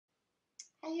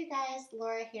Hi you guys,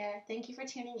 Laura here. Thank you for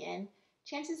tuning in.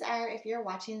 Chances are if you're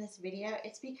watching this video,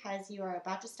 it's because you are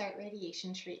about to start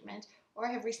radiation treatment or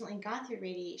have recently gone through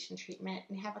radiation treatment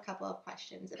and have a couple of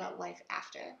questions about life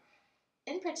after.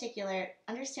 In particular,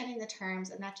 understanding the terms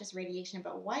of not just radiation,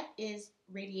 but what is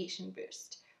radiation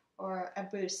boost or a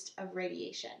boost of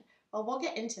radiation? Well, we'll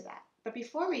get into that. But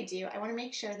before we do, I want to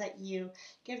make sure that you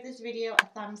give this video a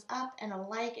thumbs up and a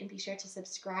like, and be sure to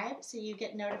subscribe so you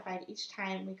get notified each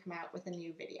time we come out with a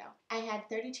new video. I had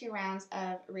 32 rounds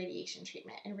of radiation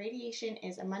treatment, and radiation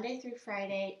is a Monday through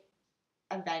Friday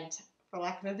event, for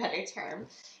lack of a better term.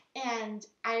 And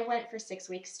I went for 6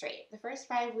 weeks straight. The first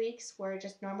 5 weeks were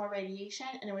just normal radiation,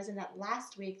 and it was in that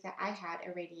last week that I had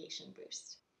a radiation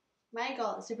boost. My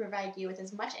goal is to provide you with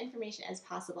as much information as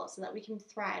possible so that we can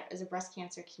thrive as a breast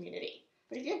cancer community.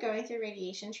 But if you're going through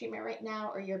radiation treatment right now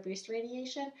or your boost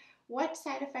radiation, what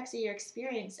side effects are you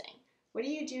experiencing? What are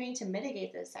you doing to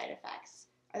mitigate those side effects?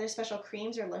 Are there special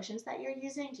creams or lotions that you're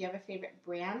using? Do you have a favorite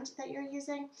brand that you're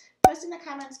using? Post in the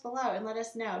comments below and let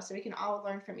us know so we can all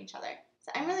learn from each other.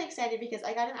 So I'm really excited because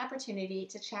I got an opportunity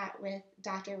to chat with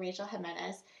Dr.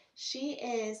 Jimenez. She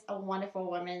is a wonderful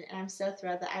woman, and I'm so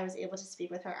thrilled that I was able to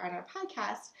speak with her on our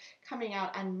podcast coming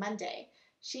out on Monday.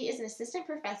 She is an assistant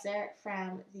professor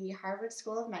from the Harvard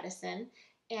School of Medicine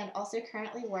and also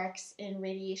currently works in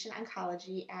radiation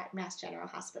oncology at Mass General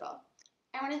Hospital.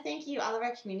 I want to thank you, all of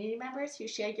our community members who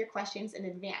shared your questions in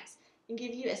advance, and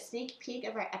give you a sneak peek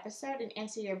of our episode and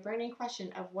answer your burning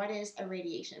question of what is a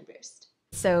radiation boost.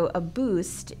 So a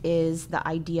boost is the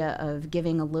idea of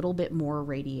giving a little bit more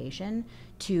radiation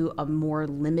to a more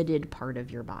limited part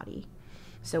of your body.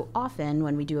 So often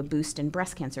when we do a boost in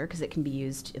breast cancer, because it can be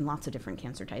used in lots of different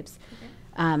cancer types,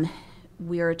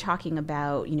 we're talking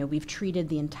about, we've treated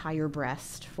the entire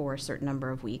breast for a certain number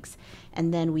of weeks,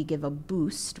 and then we give a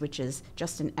boost, which is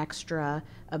just an extra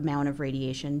amount of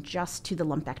radiation just to the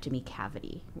lumpectomy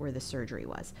cavity where the surgery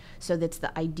was. So that's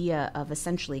the idea of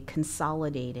essentially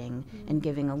consolidating and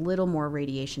giving a little more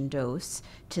radiation dose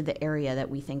to the area that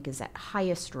we think is at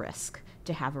highest risk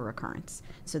to have a recurrence.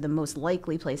 So the most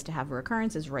likely place to have a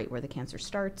recurrence is right where the cancer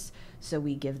starts, so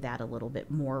we give that a little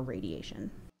bit more radiation.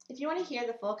 If you want to hear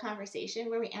the full conversation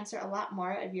where we answer a lot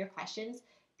more of your questions,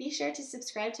 be sure to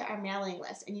subscribe to our mailing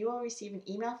list and you will receive an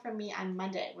email from me on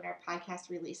Monday when our podcast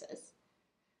releases.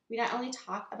 We not only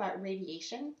talk about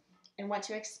radiation and what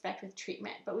to expect with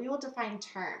treatment, but we will define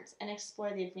terms and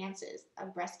explore the advances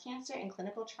of breast cancer in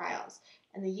clinical trials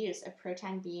and the use of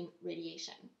proton beam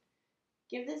radiation.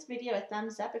 Give this video a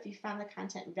thumbs up if you found the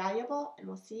content valuable, and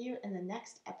we'll see you in the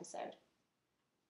next episode.